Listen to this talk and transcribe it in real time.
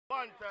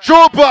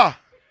Troopa!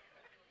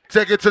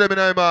 Take it to them in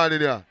the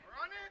morning, yeah.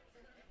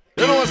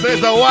 You know what I'm saying?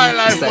 It's a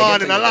wildlife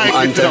morning. I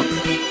like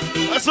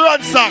it. Let's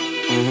run, song.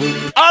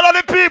 All of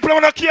the people who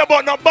don't care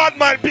about no bad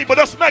mind people,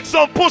 just make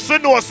some pussy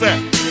no say.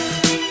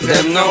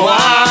 Them no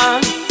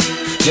one,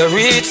 you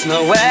reach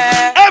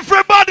nowhere.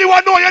 Everybody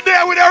will know you're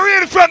there with a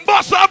real friend.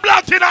 Boss a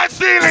black in our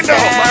ceiling now.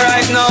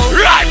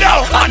 Right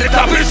now. On the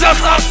top is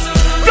just us.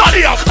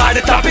 Bloody up. On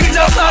the top is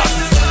just us.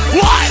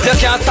 Why? You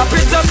can't stop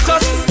it just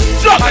us.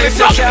 Stop it,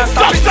 you can't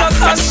stop it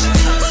just us.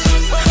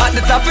 At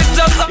the top is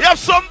just us. You have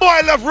some boy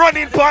left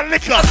running for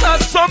liquor.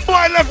 Some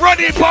boy left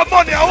running for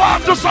money. I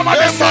want to some of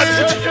them man.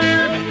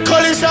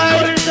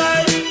 Colliside,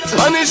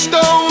 Spanish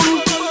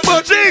down.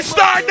 But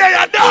G-Starr, they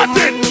are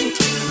dancing.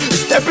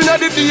 Stepping at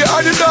the D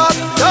or the dog.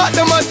 Not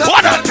the matter.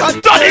 What a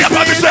Donnie up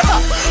on me, sir.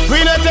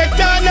 We not take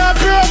down our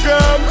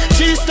program.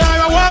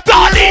 G-Starr, I walk.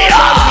 Donnie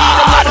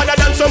up. Other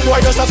than some boy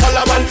just a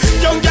follow man.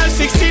 Young girl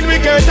 16, we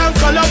girl and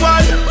color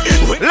one.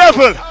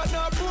 Level.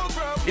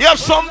 You have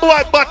some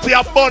boy body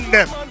upon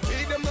them.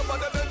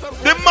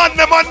 The man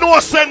them a know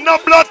send no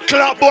blood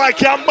clot boy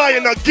can buy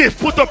you no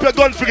gift. Put up your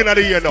gun figure in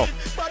the ear now.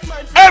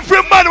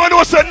 Every man when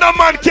know say no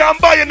man can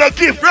buy you no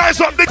gift. Rise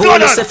up the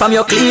gun. Say from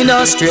your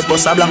cleaner straight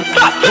bossa blanc.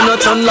 You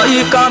not turn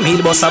like come heal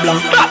bossa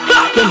blanc.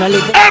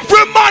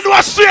 Every man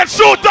was straight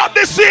shoot up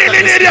the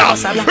ceiling in here.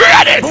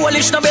 Ready?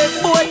 Polish no big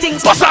boy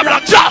things bossa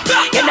blanc chop.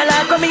 You know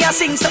like when me a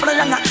sing something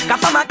long.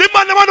 The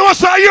man them know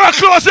say your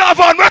clothes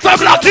have on bossa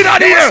blanc in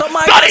the ear.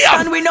 Daddy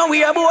up. We know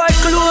we are boy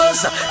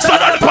clothes. So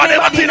don't put them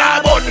in our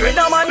bun.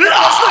 Lord.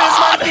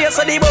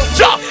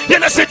 Chop. You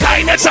know say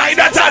tiny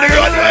China to the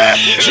runway.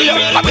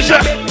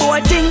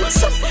 Boy things.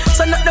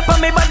 So not the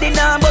me body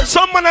now.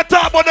 Some man a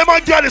talk about them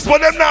and girls,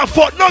 but them not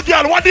fuck no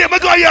girl. What day me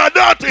go here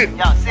dirty?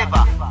 Yeah,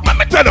 Siva. Let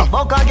me tell you.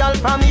 Boca girl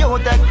from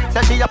UTEC,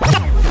 say she a...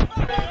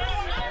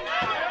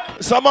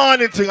 It's a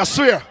morning thing, I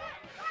swear.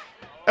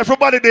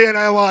 Everybody there in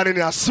the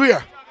morning, I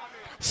swear.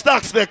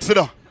 Stacks next, you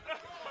know.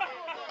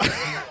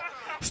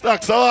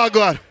 Stacks, oh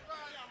God.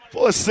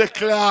 Pussy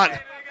clan.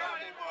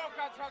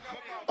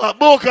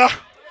 Boca.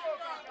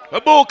 A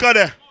Boca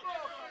there.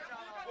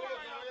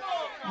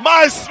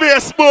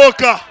 MySpace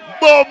Boca.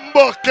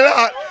 Bumbo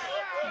clan.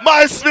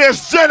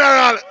 MySpace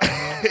General.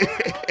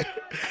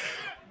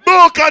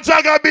 Boca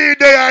Jagga be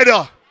there, you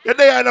know. You're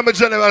there, I'm a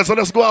general, so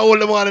let's go and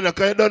hold the morning,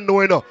 because you don't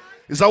know, you know.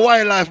 It's a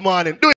wildlife morning. Do it.